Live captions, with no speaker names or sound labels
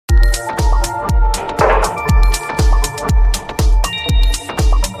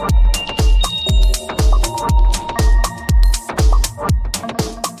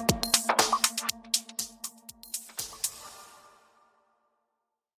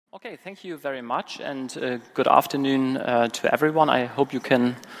Okay, thank you very much, and good afternoon to everyone. I hope you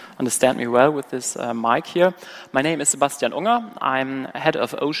can understand me well with this mic here. My name is Sebastian Unger. I'm head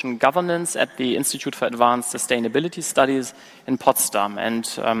of ocean governance at the Institute for Advanced Sustainability Studies in Potsdam, and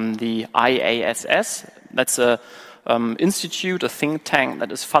the IASS, that's a institute, a think tank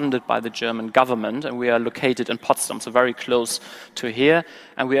that is funded by the German government, and we are located in Potsdam, so very close to here.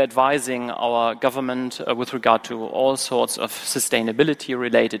 And we are advising our government with regard to all sorts of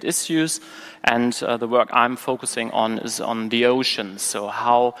sustainability-related issues. And the work I'm focusing on is on the oceans. So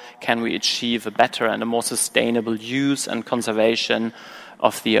how can we achieve a better and a more sustainable use and conservation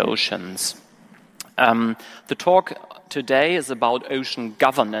of the oceans? The talk today is about ocean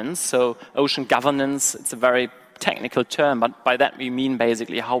governance. So ocean governance, it's a very technical term, but by that we mean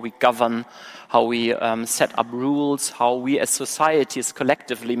basically how we govern, how we set up rules, how we as societies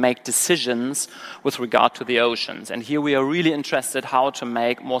collectively make decisions with regard to the oceans. And here we are really interested how to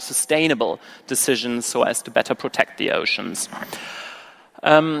make more sustainable decisions so as to better protect the oceans.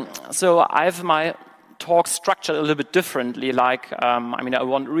 So I have my talk structured a little bit differently. I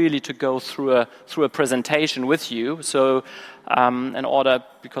want really to go through a presentation with you. So in order,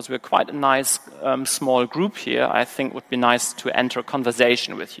 because we're quite a nice small group here, I think it would be nice to enter a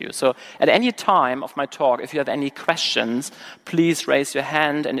conversation with you. So at any time of my talk, if you have any questions, please raise your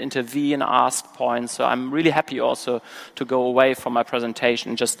hand and intervene, ask points. So I'm really happy also to go away from my presentation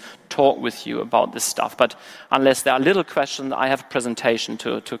and just talk with you about this stuff. But unless there are little questions, I have a presentation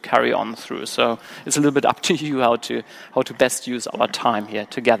to carry on through. So it's a little bit up to you how to best use our time here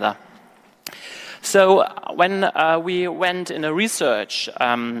together. So when we went in a research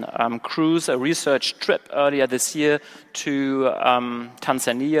cruise, a research trip earlier this year to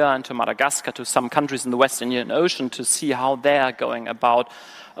Tanzania and to Madagascar, to some countries in the Western Indian Ocean, to see how they are going about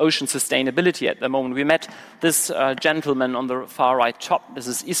ocean sustainability at the moment, we met this gentleman on the far right top. This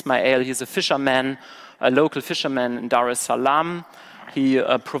is Ismail. He's a fisherman, a local fisherman in Dar es Salaam. He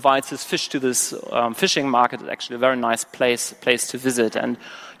provides his fish to this fishing market. It's actually a very nice place to visit. And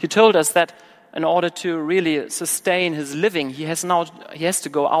he told us that in order to really sustain his living, he has to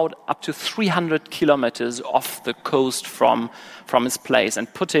go out up to 300 kilometers off the coast from his place,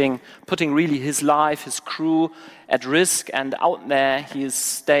 and putting really his life, his crew at risk. And out there, he is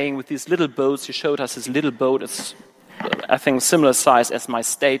staying with these little boats. He showed us his little boat. It's, I think, similar size as my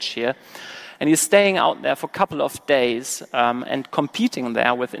stage here. And he's staying out there for a couple of days and competing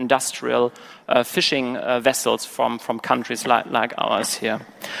there with industrial fishing vessels from countries like ours here.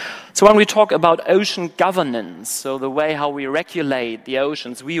 So when we talk about ocean governance, so the way how we regulate the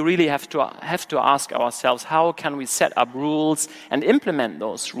oceans, we really have to ask ourselves, how can we set up rules and implement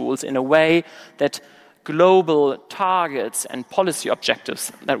those rules in a way that global targets and policy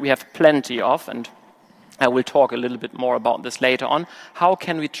objectives that we have plenty of, and I will talk a little bit more about this later on. How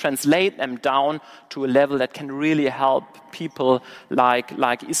can we translate them down to a level that can really help people like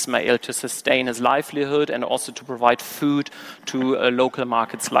Ismail to sustain his livelihood and also to provide food to local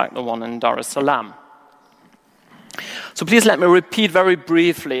markets like the one in Dar es Salaam? So please let me repeat very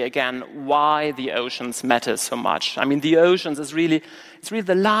briefly again why the oceans matter so much. I mean, the oceans is really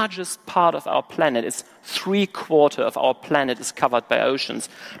the largest part of our planet. It's 3/4 of our planet is covered by oceans.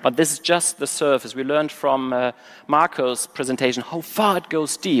 But this is just the surface. We learned from Marco's presentation how far it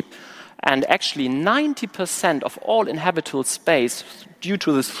goes deep. And actually 90% of all inhabitable space, due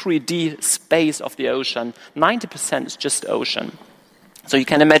to this 3D space of the ocean, 90% is just ocean. So you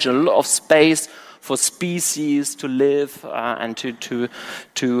can imagine a lot of space for species to live and to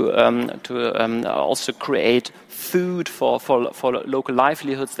also create food for local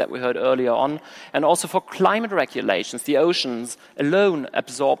livelihoods that we heard earlier on, and also for climate regulations. The oceans alone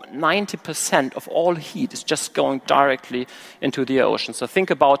absorb 90% of all heat. It's just going directly into the ocean. So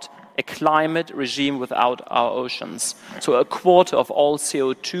think about a climate regime without our oceans. So 1/4 of all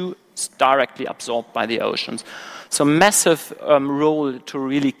CO2 is directly absorbed by the oceans. So massive role to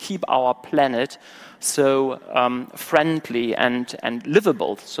really keep our planet so friendly and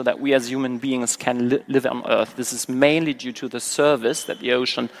livable, so that we as human beings can live on Earth. This is mainly due to the service that the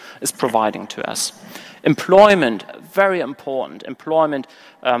ocean is providing to us. Employment, very important. Employment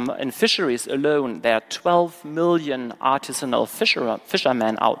in fisheries alone, there are 12 million artisanal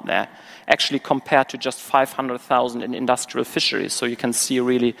fishermen out there, actually compared to just 500,000 in industrial fisheries. So you can see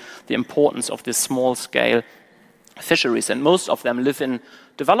really the importance of this small-scale fisheries, and most of them live in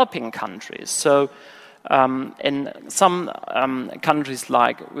developing countries. So in some countries,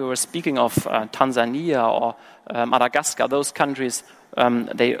 like we were speaking of Tanzania or Madagascar, those countries,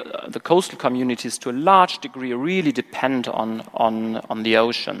 the coastal communities to a large degree really depend on the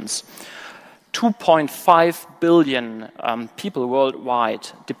oceans. 2.5 billion people worldwide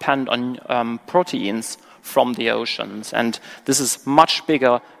depend on proteins from the oceans. And this is much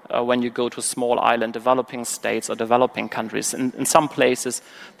bigger when you go to small island developing states or developing countries. In some places,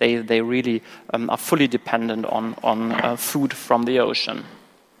 they really are fully dependent on food from the ocean.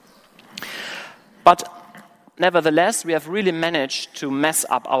 But nevertheless, we have really managed to mess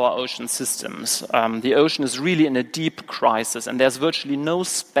up our ocean systems. The ocean is really in a deep crisis, and there's virtually no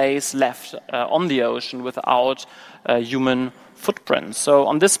space left on the ocean without human footprints. So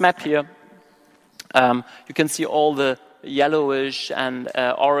on this map here, you can see all the yellowish and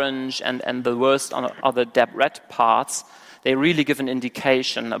orange and the worst other red parts. They really give an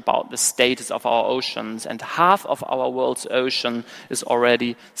indication about the status of our oceans, and half of our world's ocean is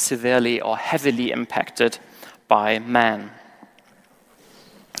already severely or heavily impacted by man.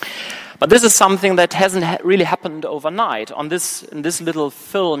 But this is something that hasn't really happened overnight. In this little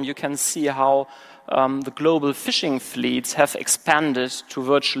film, you can see how the global fishing fleets have expanded to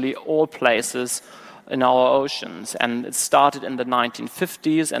virtually all places in our oceans. And it started in the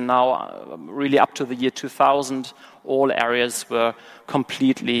 1950s, and now really up to the year 2000, all areas were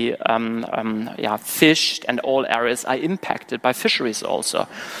completely fished, and all areas are impacted by fisheries also.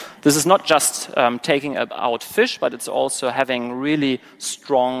 This is not just taking out fish, but it's also having really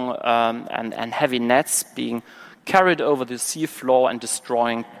strong and heavy nets being carried over the seafloor and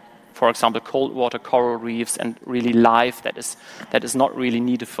destroying, for example, cold water coral reefs and really life that is not really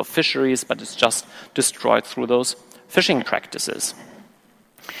needed for fisheries, but it's just destroyed through those fishing practices.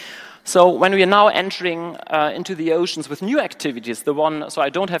 So when we are now entering into the oceans with new activities, so I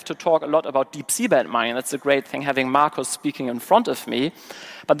don't have to talk a lot about deep seabed mining. That's a great thing having Marcus speaking in front of me.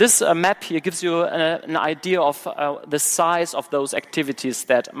 But this map here gives you an idea of the size of those activities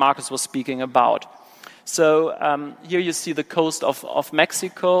that Marcus was speaking about. So here you see the coast of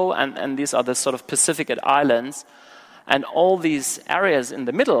Mexico, and these are the sort of Pacific islands. And all these areas in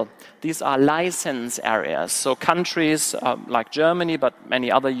the middle, these are license areas. So countries like Germany, but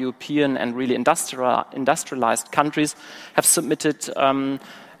many other European and really industrialized countries have submitted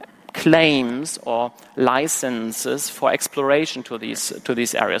claims or licenses for exploration to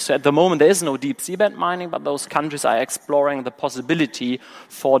these areas. So at the moment, there is no deep seabed mining, but those countries are exploring the possibility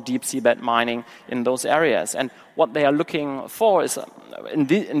for deep seabed mining in those areas. And what they are looking for is, in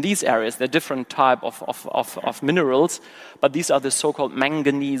these areas, there are different type of minerals, but these are the so-called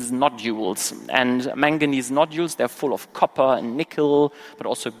manganese nodules. And manganese nodules, they're full of copper and nickel, but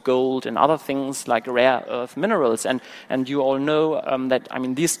also gold and other things like rare earth minerals. And you all know that,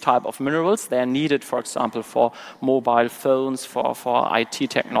 these type of minerals, they are needed, for example, for mobile phones, for IT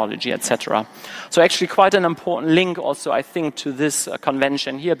technology, etc. So actually quite an important link also, I think, to this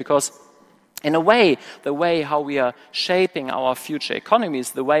convention here, because in a way, the way how we are shaping our future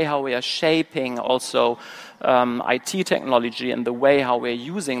economies, the way how we are shaping also IT technology and the way how we're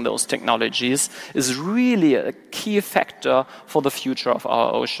using those technologies is really a key factor for the future of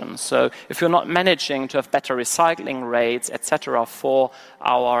our oceans. So if you're not managing to have better recycling rates, etc., for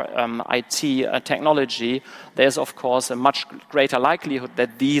our IT technology, there's of course a much greater likelihood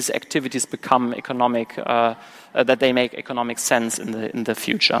that these activities become economic, that they make economic sense in the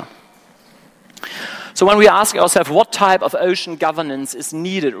future. So when we ask ourselves what type of ocean governance is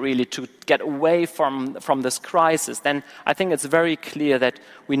needed really to get away from this crisis, then I think it's very clear that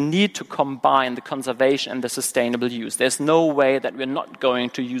we need to combine the conservation and the sustainable use. There's no way that we're not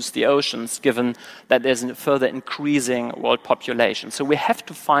going to use the oceans given that there's a further increasing world population. So we have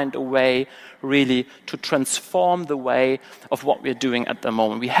to find a way really to transform the way of what we're doing at the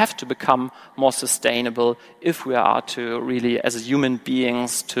moment. We have to become more sustainable if we are to really, as human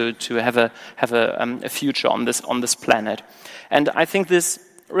beings, to have a future on this planet. And I think this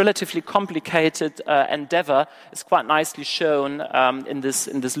relatively complicated endeavor is quite nicely shown in this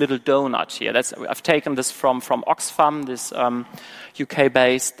little donut here. I've taken this from Oxfam, this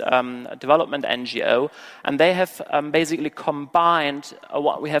UK-based development NGO, and they have basically combined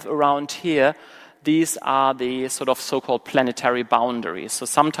what we have around here. These are the sort of so-called planetary boundaries, so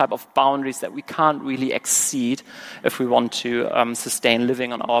some type of boundaries that we can't really exceed if we want to sustain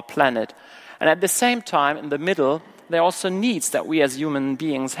living on our planet. And at the same time, in the middle, there are also needs that we as human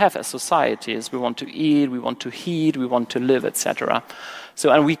beings have as societies. We want to eat, we want to heat, we want to live, etc.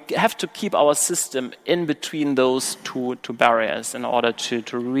 So, and we have to keep our system in between those two barriers in order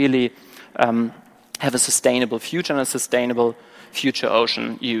to really have a sustainable future and a sustainable future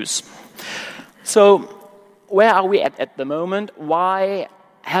ocean use. So, where are we at the moment? Why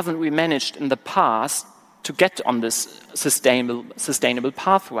haven't we managed in the past to get on this sustainable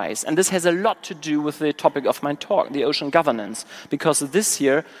pathways? And this has a lot to do with the topic of my talk, the ocean governance, because this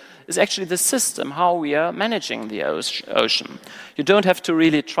year is actually the system, how we are managing the ocean. You don't have to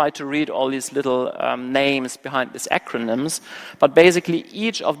really try to read all these little names behind these acronyms, but basically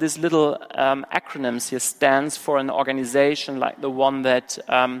each of these little acronyms here stands for an organization like the one that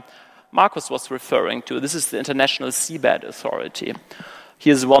Marcus was referring to. This is the International Seabed Authority.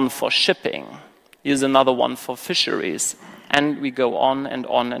 Here's one for shipping. Here's another one for fisheries. And we go on and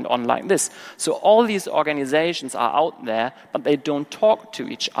on and on like this. So all these organizations are out there, but they don't talk to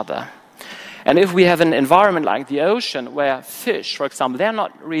each other. And if we have an environment like the ocean, where fish, for example, they're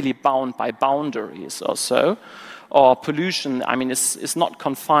not really bound by boundaries or so, or pollution, I mean, is not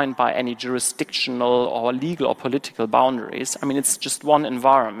confined by any jurisdictional or legal or political boundaries. I mean, it's just one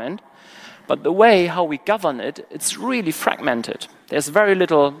environment. But the way how we govern it, it's really fragmented. There's very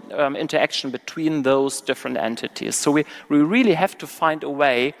little interaction between those different entities. So we really have to find a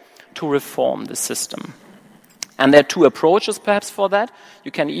way to reform the system. And there are two approaches perhaps for that.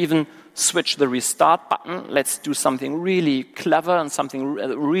 You can even switch the restart button. Let's do something really clever and something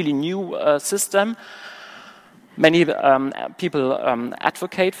really new system. Many people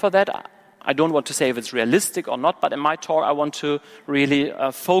advocate for that. I don't want to say if it's realistic or not, but in my talk I want to really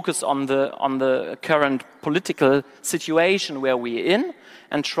focus on the current political situation where we're in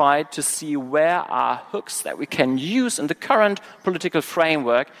and try to see where are hooks that we can use in the current political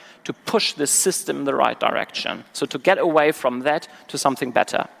framework to push this system in the right direction. So to get away from that to something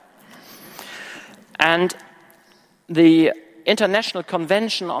better. And the International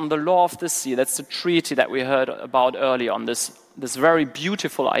Convention on the Law of the Sea, that's the treaty that we heard about earlier on, this very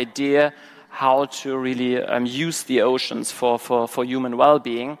beautiful idea how to really use the oceans for human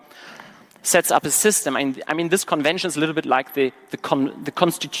well-being, sets up a system. I mean, this convention is a little bit like the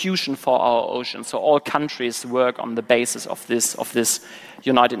constitution for our ocean. So all countries work on the basis of this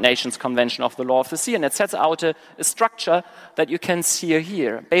United Nations Convention of the Law of the Sea, and it sets out a structure that you can see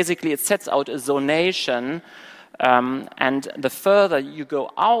here. Basically, it sets out a zonation, and the further you go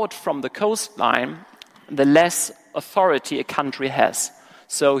out from the coastline, the less authority a country has.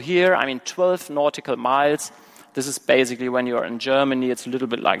 So here, 12 nautical miles. This is basically when you're in Germany, it's a little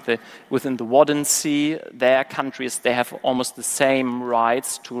bit like within the Wadden Sea. Their countries, they have almost the same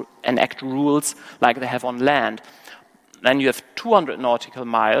rights to enact rules like they have on land. Then you have 200 nautical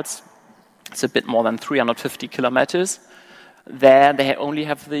miles. It's a bit more than 350 kilometers. There, they only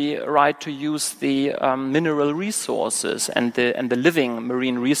have the right to use the mineral resources and the living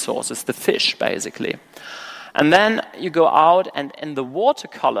marine resources, the fish, basically. And then you go out, and in the water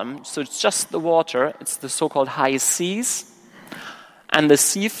column, so it's just the water, it's the so-called high seas, and the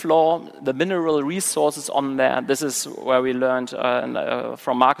sea floor, the mineral resources on there, this is where we learned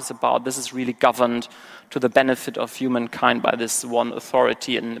from Marcus about, this is really governed to the benefit of humankind by this one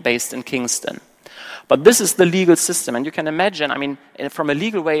authority based in Kingston. But this is the legal system, and you can imagine, from a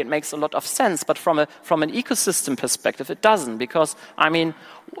legal way it makes a lot of sense, but from an ecosystem perspective it doesn't, because,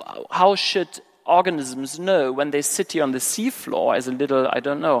 how should organisms know when they sit here on the seafloor as a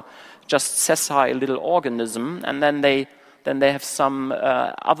little, just sessile little organism, and then they have some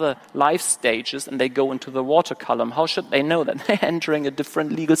other life stages and they go into the water column? How should they know that they're entering a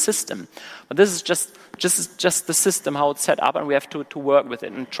different legal system? But this is just the system, how it's set up, and we have to work with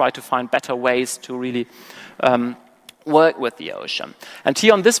it and try to find better ways to really work with the ocean. And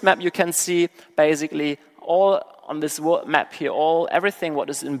here on this map you can see basically all on this map here, everything what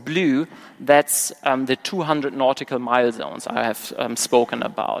is in blue, that's the 200 nautical mile zones I have spoken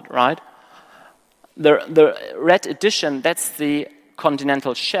about, right? The red addition, that's the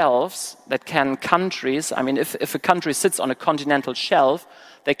continental shelves that can countries, if a country sits on a continental shelf,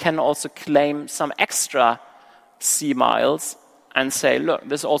 they can also claim some extra sea miles and say, look,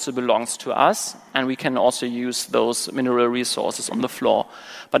 this also belongs to us, and we can also use those mineral resources on the floor.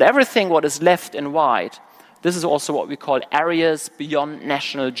 But everything what is left in white, this is also what we call areas beyond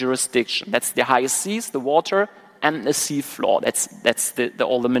national jurisdiction. That's the high seas, the water, and the sea floor. That's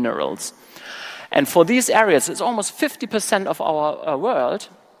all the minerals. And for these areas, it's almost 50% of our world,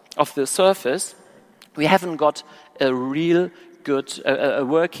 of the surface. We haven't got a real good a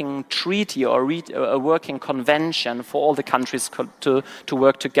working treaty or a working convention for all the countries to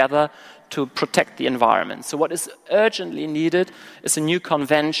work together to protect the environment. So what is urgently needed is a new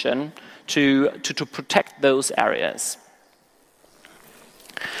convention to protect those areas.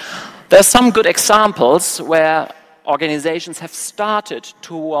 There are some good examples where organizations have started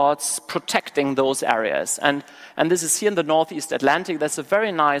towards protecting those areas. And this is here in the Northeast Atlantic. There's a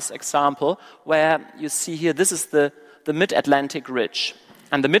very nice example where you see here, this is the Mid-Atlantic Ridge.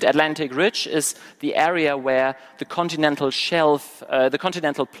 And the Mid-Atlantic Ridge is the area where the continental shelf, the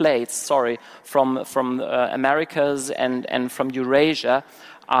continental plates, from Americas and from Eurasia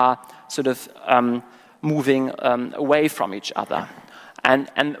are sort of moving away from each other.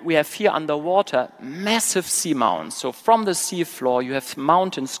 And we have here underwater massive seamounts. So from the seafloor, you have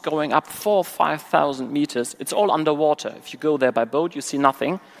mountains going up 4,000 or 5,000 meters. It's all underwater. If you go there by boat, you see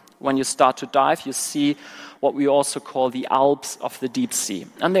nothing. When you start to dive, you see what we also call the Alps of the deep sea.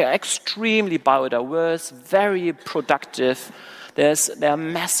 And they're extremely biodiverse, very productive. There are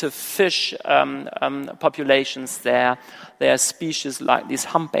massive fish populations there. There are species like these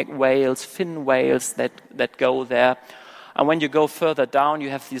humpback whales, fin whales that go there. And when you go further down,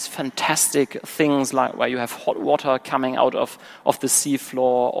 you have these fantastic things like where you have hot water coming out of the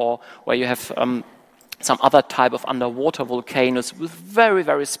seafloor, or where you have some other type of underwater volcanoes with very,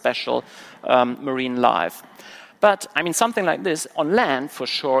 very special marine life. But, I mean, something like this, on land, for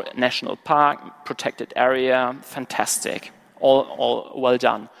sure, national park, protected area, fantastic, all well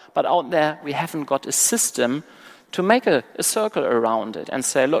done. But out there, we haven't got a system to make a circle around it and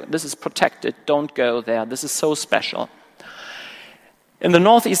say, look, this is protected, don't go there, this is so special. In the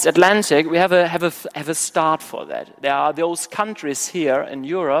Northeast Atlantic, we have a start for that. There are those countries here in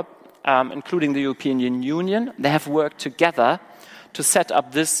Europe, including the European Union. They have worked together to set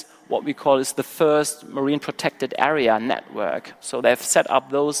up this, what we call is the first marine protected area network. So they've set up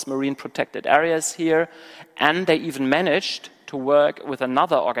those marine protected areas here, and they even managed to work with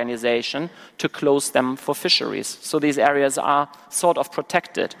another organization to close them for fisheries. So these areas are sort of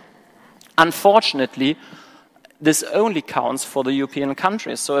protected. Unfortunately, this only counts for the European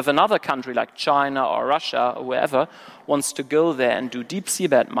countries. So if another country like China or Russia or wherever wants to go there and do deep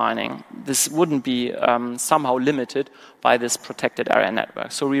seabed mining, this wouldn't be somehow limited by this protected area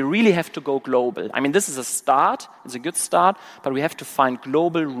network. So we really have to go global. I mean, this is a start, it's a good start, but we have to find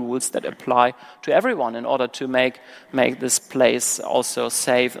global rules that apply to everyone in order to make this place also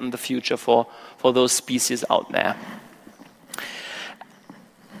safe in the future for those species out there.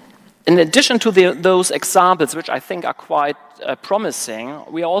 In addition to those examples, which I think are quite promising,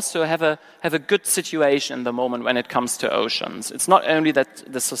 we also have a good situation in the moment when it comes to oceans. It's not only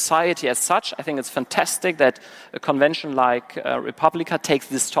that the society as such, I think it's fantastic that a convention like Republica takes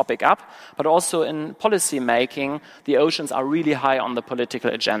this topic up, but also in policy making, the oceans are really high on the political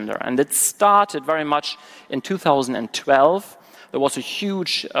agenda. And it started very much in 2012. There was a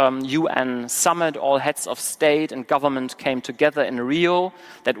huge UN summit. All heads of state and government came together in Rio.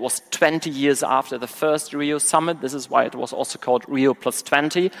 That was 20 years after the first Rio summit. This is why it was also called Rio Plus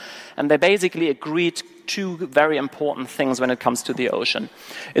 20. And they basically agreed two very important things when it comes to the ocean.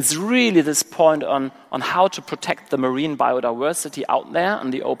 It's really this point on how to protect the marine biodiversity out there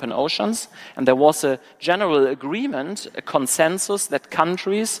in the open oceans. And there was a general agreement, a consensus that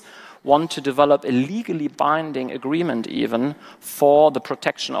countries want to develop a legally binding agreement even for the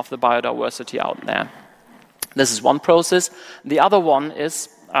protection of the biodiversity out there. This is one process. The other one is,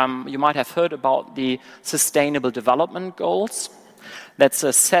 you might have heard about the Sustainable Development Goals. That's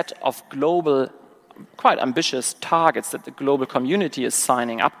a set of global, quite ambitious targets that the global community is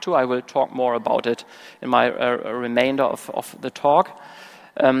signing up to. I will talk more about it in my remainder of the talk.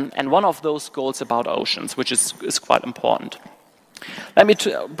 And one of those goals about oceans, which is quite important. Let me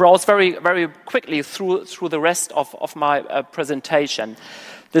browse very, very quickly through the rest of my presentation.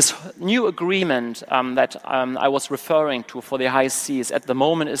 This new agreement that I was referring to for the high seas at the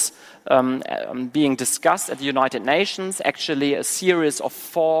moment is being discussed at the United Nations. Actually, a series of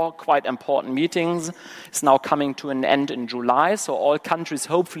 4 quite important meetings is now coming to an end in July. So all countries,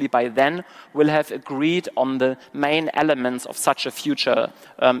 hopefully by then, will have agreed on the main elements of such a future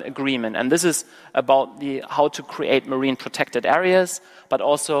agreement. And this is about how to create marine protected areas, but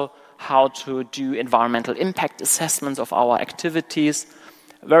also how to do environmental impact assessments of our activities.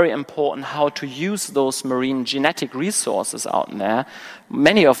 Very important how to use those marine genetic resources out there.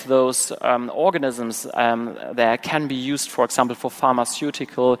 Many of those organisms there can be used, for example, for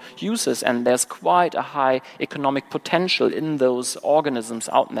pharmaceutical uses, and there's quite a high economic potential in those organisms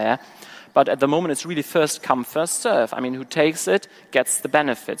out there. But at the moment, it's really first come, first serve. I mean, who takes it gets the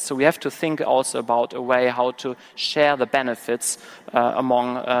benefits. So we have to think also about a way how to share the benefits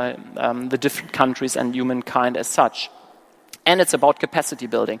among the different countries and humankind as such. And it's about capacity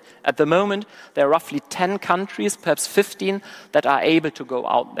building. At the moment, there are roughly 10 countries, perhaps 15, that are able to go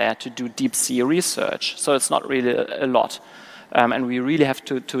out there to do deep sea research. So it's not really a lot. And we really have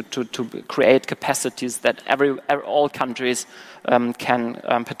to create capacities that all countries can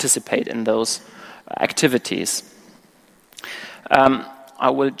participate in those activities. I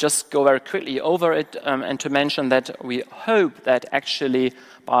will just go very quickly over it and to mention that we hope that actually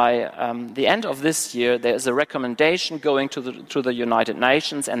by the end of this year there is a recommendation going to the United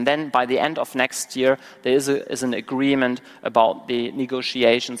Nations, and then by the end of next year there is an agreement about the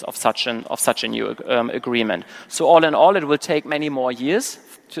negotiations of such a new agreement. So all in all, it will take many more years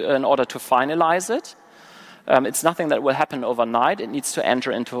in order to finalize it. It's nothing that will happen overnight. It needs to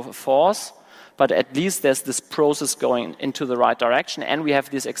enter into force. But at least there's this process going into the right direction. And we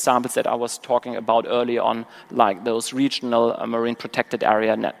have these examples that I was talking about earlier on, like those regional marine protected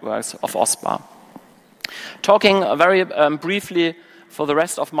area networks of OSPAR. Talking very briefly for the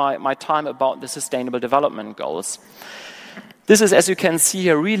rest of my time about the Sustainable Development Goals. This is, as you can see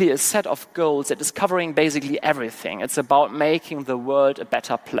here, really a set of goals that is covering basically everything. It's about making the world a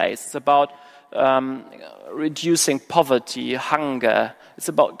better place. It's about reducing poverty, hunger. It's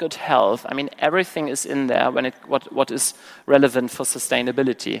about good health. I mean, everything is in there what is relevant for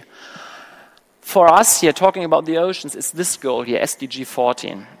sustainability. For us here, talking about the oceans, is this goal here, SDG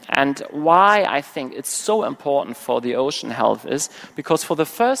 14. And why I think it's so important for the ocean health is because for the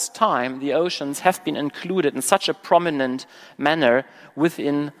first time, the oceans have been included in such a prominent manner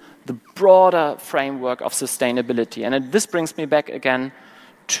within the broader framework of sustainability. And this brings me back again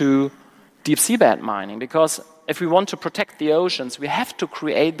to deep seabed mining, because if we want to protect the oceans, we have to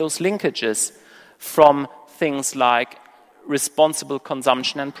create those linkages from things like responsible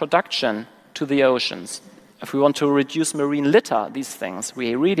consumption and production to the oceans. If we want to reduce marine litter, these things,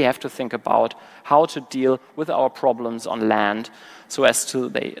 we really have to think about how to deal with our problems on land so as to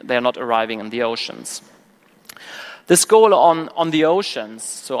they are not arriving in the oceans. This goal on the oceans,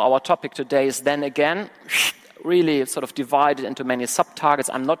 so our topic today is then again really sort of divided into many sub-targets.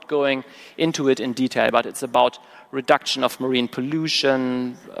 I'm not going into it in detail, but it's about reduction of marine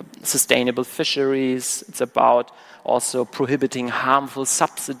pollution, sustainable fisheries. It's about also prohibiting harmful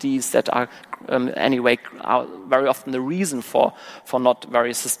subsidies that are anyway are very often the reason for not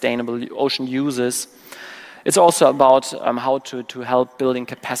very sustainable ocean uses. It's also about how to help building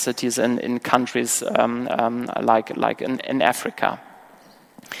capacities in countries like in Africa.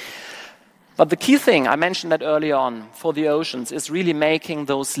 But the key thing, I mentioned that earlier on, for the oceans is really making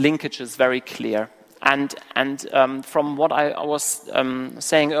those linkages very clear. And from what I was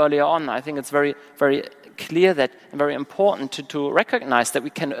saying earlier on, I think it's very, very clear that and very important to recognize that we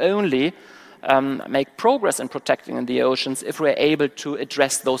can only make progress in protecting the oceans if we're able to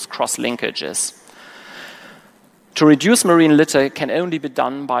address those cross-linkages. To reduce marine litter can only be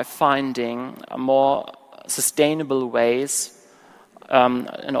done by finding more sustainable ways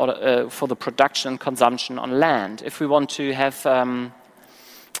in order for the production and consumption on land. If we want to have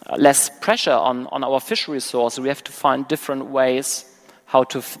less pressure on our fishery resources, we have to find different ways how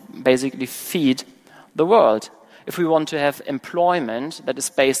to basically feed the world. If we want to have employment that is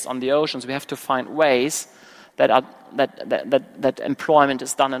based on the oceans, we have to find ways that employment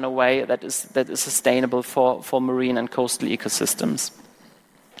is done in a way that is sustainable for marine and coastal ecosystems.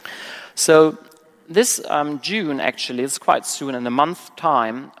 So this June, actually, it's quite soon, in a month's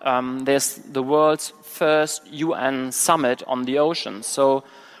time, there's the world's first UN summit on the ocean. So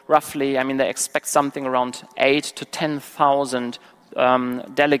roughly, I mean, they expect something around 8,000 to 10,000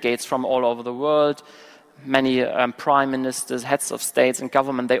 delegates from all over the world. Many prime ministers, heads of states and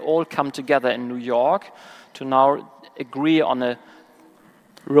government, they all come together in New York to now agree on a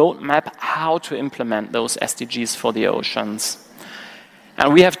roadmap how to implement those SDGs for the oceans.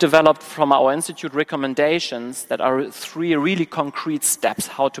 And we have developed from our institute recommendations that are 3 really concrete steps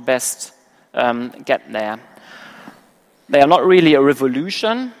how to best get there. They are not really a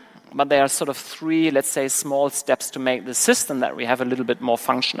revolution, but they are sort of 3, let's say, small steps to make the system that we have a little bit more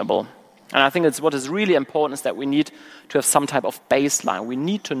functionable. And I think it's what is really important is that we need to have some type of baseline. We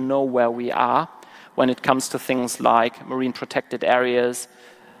need to know where we are when it comes to things like marine protected areas,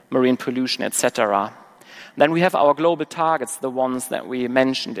 marine pollution, etc. Then we have our global targets, the ones that we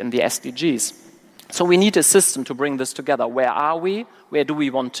mentioned in the SDGs. So we need a system to bring this together. Where are we? Where do we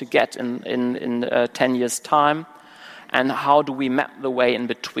want to get in 10 years' time? And how do we map the way in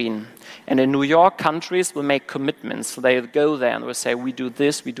between? And in New York, countries will make commitments. So they go there and will say, we do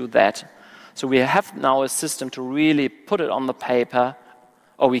this, we do that. So we have now a system to really put it on the paper,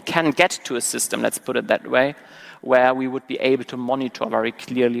 or we can get to a system, let's put it that way, where we would be able to monitor very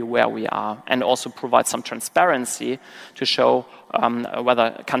clearly where we are and also provide some transparency to show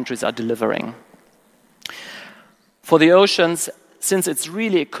whether countries are delivering. For the oceans, since it's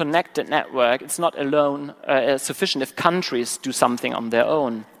really a connected network, it's not alone sufficient if countries do something on their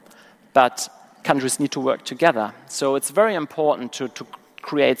own, but countries need to work together. So it's very important to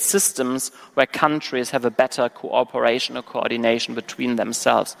create systems where countries have a better cooperation or coordination between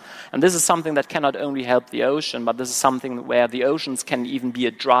themselves. And this is something that cannot only help the ocean, but this is something where the oceans can even be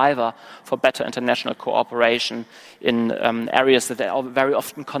a driver for better international cooperation in areas that are very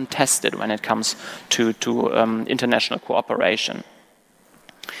often contested when it comes to international cooperation.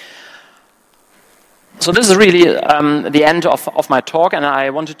 So this is really the end of my talk, and I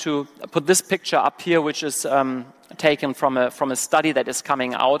wanted to put this picture up here, which is taken from a study that is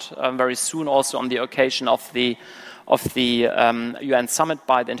coming out very soon, also on the occasion of the UN summit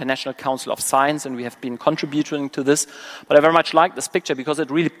by the International Council of Science, and we have been contributing to this. But I very much like this picture because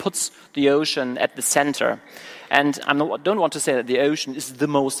it really puts the ocean at the center. And I don't want to say that the ocean is the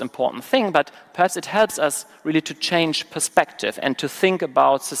most important thing, but perhaps it helps us really to change perspective and to think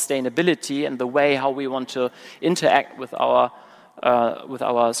about sustainability and the way how we want to interact with our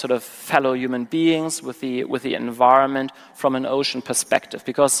sort of fellow human beings, with the environment from an ocean perspective.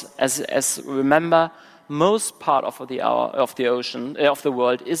 Because as remember, most part of the ocean of the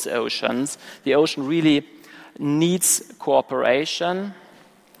world is oceans. The ocean really needs cooperation.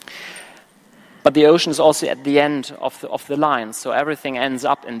 But the ocean is also at the end of the line, so everything ends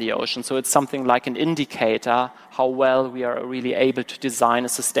up in the ocean. So it's something like an indicator how well we are really able to design a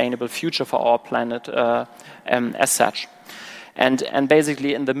sustainable future for our planet as such. And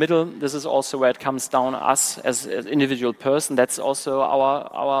basically in the middle, this is also where it comes down us as an individual person. That's also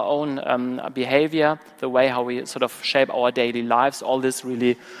our own behavior, the way how we sort of shape our daily lives. All this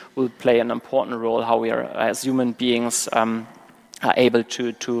really will play an important role, how we are as human beings are able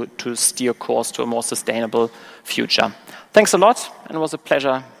to steer course to a more sustainable future. Thanks a lot, and it was a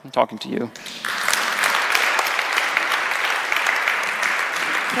pleasure talking to you.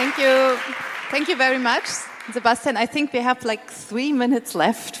 Thank you very much, Sebastian. I think we have like 3 minutes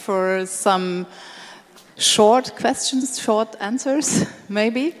left for some short questions, short answers,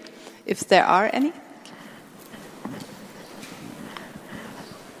 maybe, if there are any.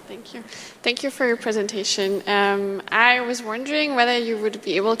 Thank you. Thank you for your presentation. I was wondering whether you would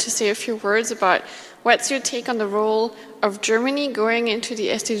be able to say a few words about what's your take on the role of Germany going into the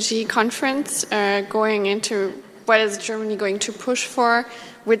SDG conference, going into what is Germany going to push for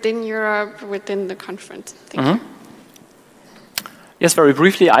within Europe, within the conference? Thank you. Yes, very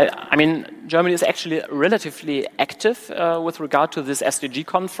briefly. I mean, Germany is actually relatively active with regard to this SDG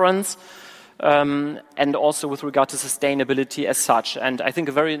conference. And also with regard to sustainability as such. And I think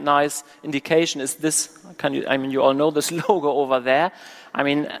a very nice indication is this, you all know this logo over there. I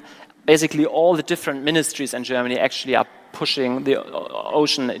mean, basically all the different ministries in Germany actually are pushing the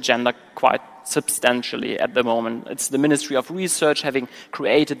ocean agenda quite substantially at the moment. It's the Ministry of Research having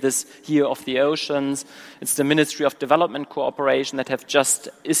created this Year of the Oceans. It's the Ministry of Development Cooperation that have just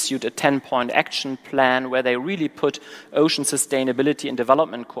issued a 10-point action plan where they really put ocean sustainability and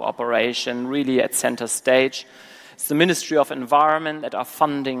development cooperation really at center stage. It's the Ministry of Environment that are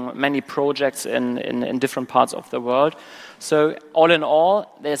funding many projects in different parts of the world. So all in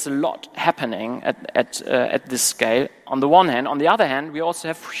all, there's a lot happening at this scale. On the one hand, on the other hand, we also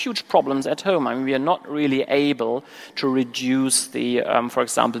have huge problems at home. I mean, we are not really able to reduce the, for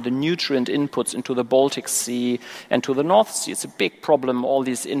example, the nutrient inputs into the Baltic Sea and to the North Sea. It's a big problem, all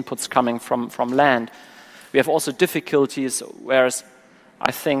these inputs coming from land. We have also difficulties, whereas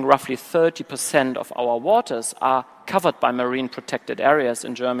I think roughly 30% of our waters are covered by marine protected areas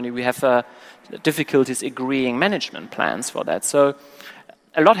in Germany. We have difficulties agreeing management plans for that. So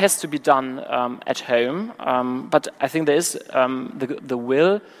a lot has to be done at home, but I think there is the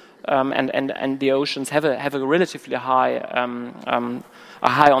will, and the oceans have a relatively high on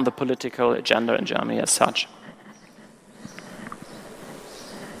the political agenda in Germany as such.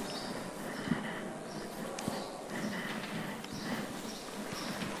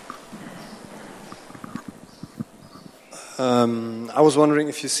 I was wondering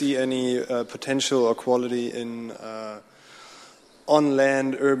if you see any potential or quality in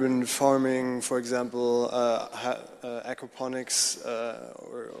on-land urban farming, for example, aquaponics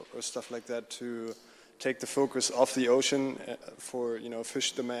or stuff like that, to take the focus off the ocean for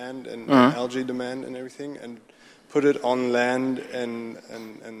fish demand and algae demand and everything, and put it on land and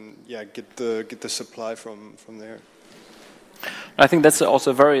get the supply from there. I think that's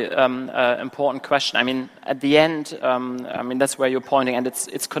also a very important question. I mean, at the end, that's where you're pointing, and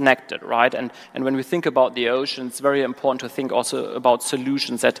it's connected, right? And when we think about the ocean, it's very important to think also about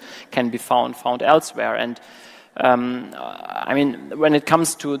solutions that can be found elsewhere. And when it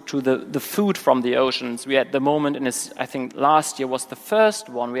comes to the food from the oceans, we at the moment, I think last year was the first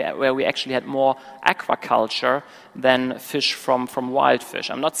one where we actually had more aquaculture than fish from wild fish.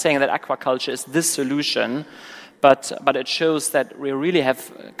 I'm not saying that aquaculture is this solution, but it shows that we really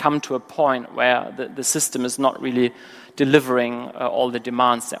have come to a point where the system is not really delivering all the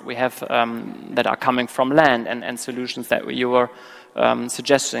demands that we have that are coming from land, and solutions that you were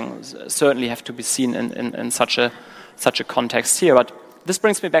suggesting certainly have to be seen in such a context here. But this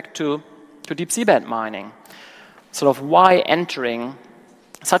brings me back to deep seabed mining. Sort of why entering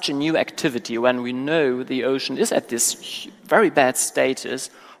such a new activity when we know the ocean is at this very bad status?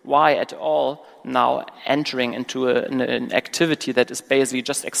 Why at all now entering into an activity that is basically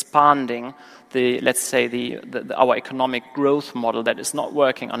just expanding our economic growth model that is not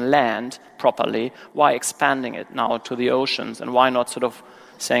working on land properly? Why expanding it now to the oceans? And why not sort of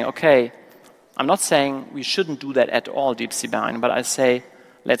saying, okay, I'm not saying we shouldn't do that at all, deep sea mining, but I say,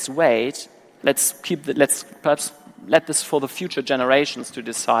 let's wait, let's perhaps let this for the future generations to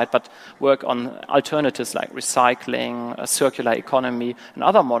decide, but work on alternatives like recycling, a circular economy, and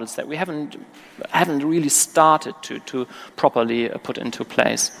other models that we haven't really started to properly put into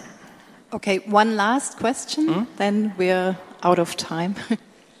place. Okay, one last question, then we're out of time.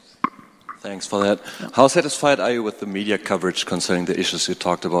 Thanks for that. How satisfied are you with the media coverage concerning the issues you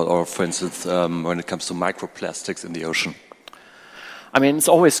talked about, or for instance, when it comes to microplastics in the ocean? I mean, it's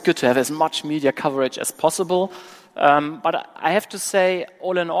always good to have as much media coverage as possible. But I have to say,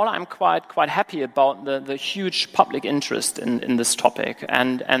 all in all, I'm quite happy about the huge public interest in this topic.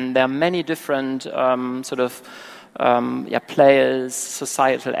 And there are many different players,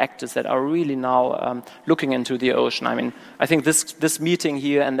 societal actors that are really now looking into the ocean. I mean, I think this meeting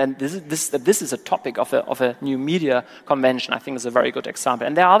here, and then this is a topic of a new media convention, I think is a very good example.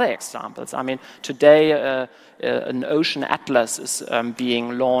 And there are other examples. I mean, today an ocean atlas is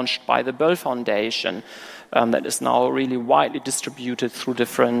being launched by the Böll Foundation. That is now really widely distributed through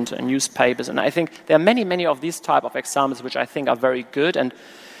different newspapers. And I think there are many of these type of examples which I think are very good. And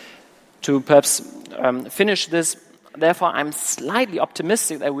to perhaps finish this, therefore I'm slightly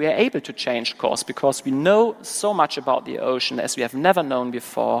optimistic that we are able to change course, because we know so much about the ocean as we have never known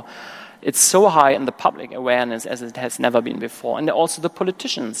before. It's so high in the public awareness as it has never been before. And also the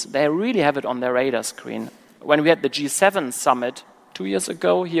politicians, they really have it on their radar screen. When we had the G7 summit 2 years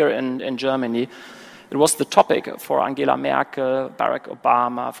ago here in Germany, it was the topic for Angela Merkel, Barack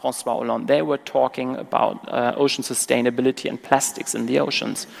Obama, François Hollande. They were talking about ocean sustainability and plastics in the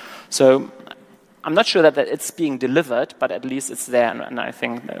oceans. So I'm not sure that it's being delivered, but at least it's there. And I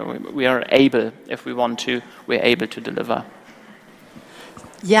think that we are able, if we want to, we're able to deliver.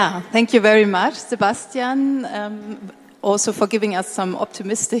 Yeah, thank you very much, Sebastian. Also for giving us some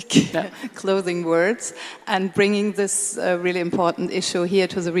optimistic closing words and bringing this really important issue here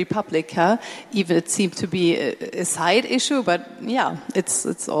to the Republica. Even it seemed to be a side issue, but yeah,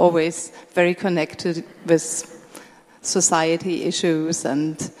 it's always very connected with society issues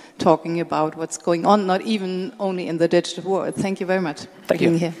and talking about what's going on, not even only in the digital world. Thank you very much for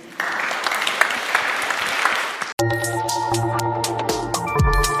being here.